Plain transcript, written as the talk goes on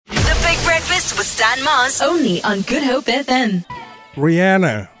Breakfast with Stan Mars. Only on Good Hope FM.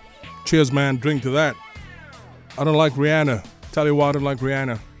 Rihanna. Cheers, man. Drink to that. I don't like Rihanna. Tell you why I don't like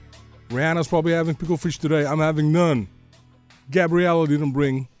Rihanna. Rihanna's probably having pickled fish today. I'm having none. Gabriella didn't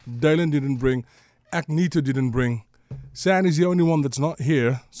bring. Dylan didn't bring. Agneta didn't bring. Sandy's the only one that's not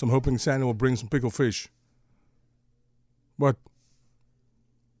here, so I'm hoping Sandy will bring some pickled fish. What?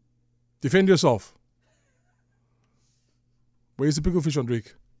 Defend yourself. Where's the pickled fish,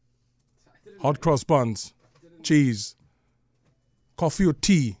 Andriek? Hot cross buns. Cheese. Coffee or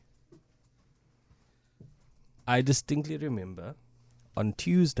tea? I distinctly remember on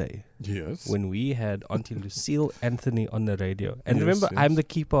Tuesday, Yes. when we had Auntie Lucille Anthony on the radio. And Yes, remember, yes. I'm the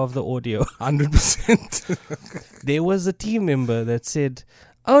keeper of the audio. 100%. There was a team member that said,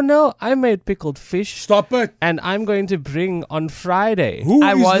 "Oh no, I made pickled fish. Stop it. And I'm going to bring on Friday." Who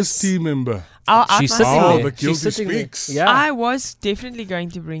is this team member? She's sitting Oh, there. the guilty She's sitting speaks. there. Yeah. I was definitely going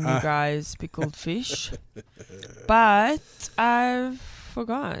to bring you guys pickled fish, but I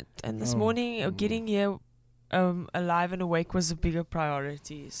forgot. And this morning, getting here alive and awake was a bigger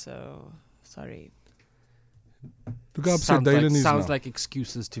priority. So, sorry. Look how upset Dylan is sounds now. like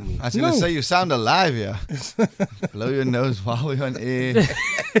excuses to me. I was going to say, you sound alive here. Blow your nose while we're on air.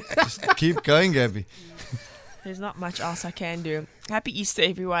 Just keep going, Gaby. There's not much else I can do. Happy Easter,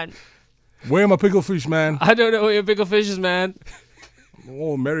 everyone. Where are my pickled fish, man? I don't know where your pickled fish is, man.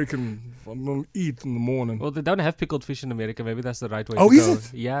 All American. I'm going to eat in the morning. Well, they don't have pickled fish in America. Maybe that's the right way Oh, to is go.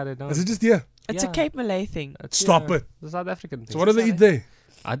 it? Yeah, they don't. Is it just here? It's a Cape Malay thing. Stop it. The South African thing. So what do they eat there?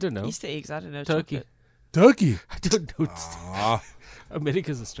 I don't know. Easter eggs, I don't know. Turkey. chocolate. Turkey. I don't know. Ah,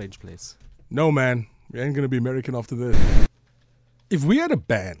 America's a strange place. no, man. We ain't going to be American after this. If we had a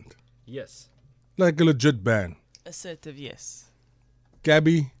band, Yes. like a legit band, Assertive, yes.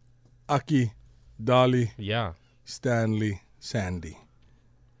 Gaby, Aki, Dali, Yeah. Stanley, Sandy,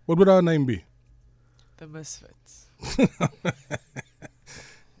 what would our name be? The Misfits.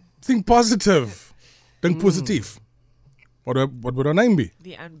 Think positive. Think positief. What would our name be?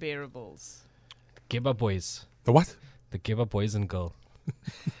 The Unbearables. Geba boys. The what? The Geba boys and girl.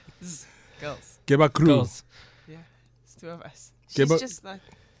 Girls. Geba crew. Girls. Yeah. It's two of us. She's Geba- just like...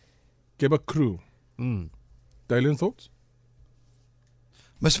 Geba crew. Mm. Dylan, thoughts?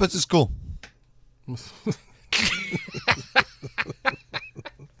 Misfits is cool.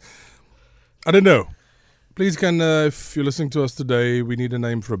 I don't know. Please if you're listening to us today, we need a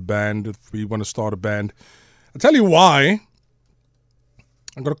name for a band. If we want to start a band. I'll tell you why.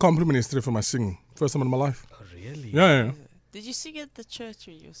 I got a compliment yesterday for my singing. First time in my life. Oh, really? Yeah. Did you sing at the church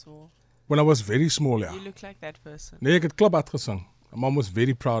when you were small? When I was very small, yeah. You look like that person. Nee, ek het klap uitgesing. My mom was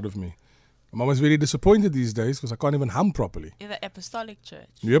very proud of me. My mom was very disappointed these days because I can't even hum properly. In the Apostolic Church.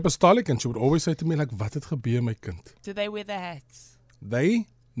 New apostolic, and she would always say to me, like, wat het gebeur, my kind? Do they wear the hats? They?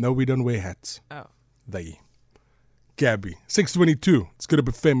 No, we don't wear hats. Oh. They. Gaby, 6:22. It's good to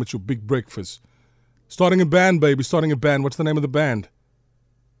be famous with your big breakfast. Starting a band, baby. Starting a band. What's the name of the band?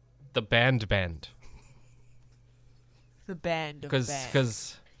 The band. The band of bands.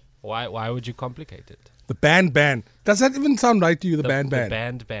 Because why would you complicate it? The band. Does that even sound right to you, the band?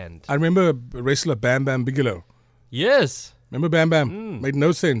 The band. I remember a wrestler, Bam Bam Bigelow. Yes. Remember Bam Bam? Made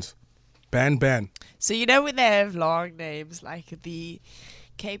no sense. Band. So you know when they have long names like the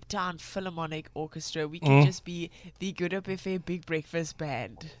Cape Town Philharmonic Orchestra, we can just be the Good Up FM Big Breakfast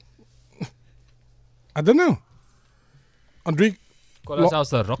Band. I don't know. Andriek, Call ourselves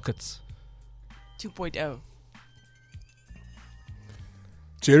the Rockets. 2.0.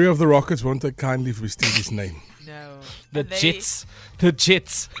 Jerry of the Rockets won't take kindly if we steal his name. No. The And Jets. The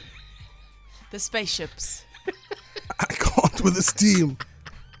Jets. The spaceships. I can't with this team.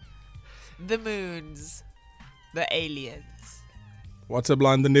 The moons. The aliens. What's a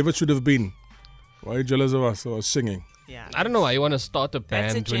blind? There never should have been. Why are you jealous of us or singing? Yeah. I don't know why you want to start a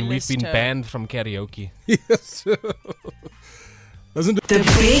That's a band when we've jealous been term. banned from karaoke. Yes. Listen to The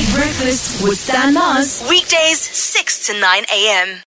Big Breakfast with Stan Mars. Weekdays 6 to 9 a.m.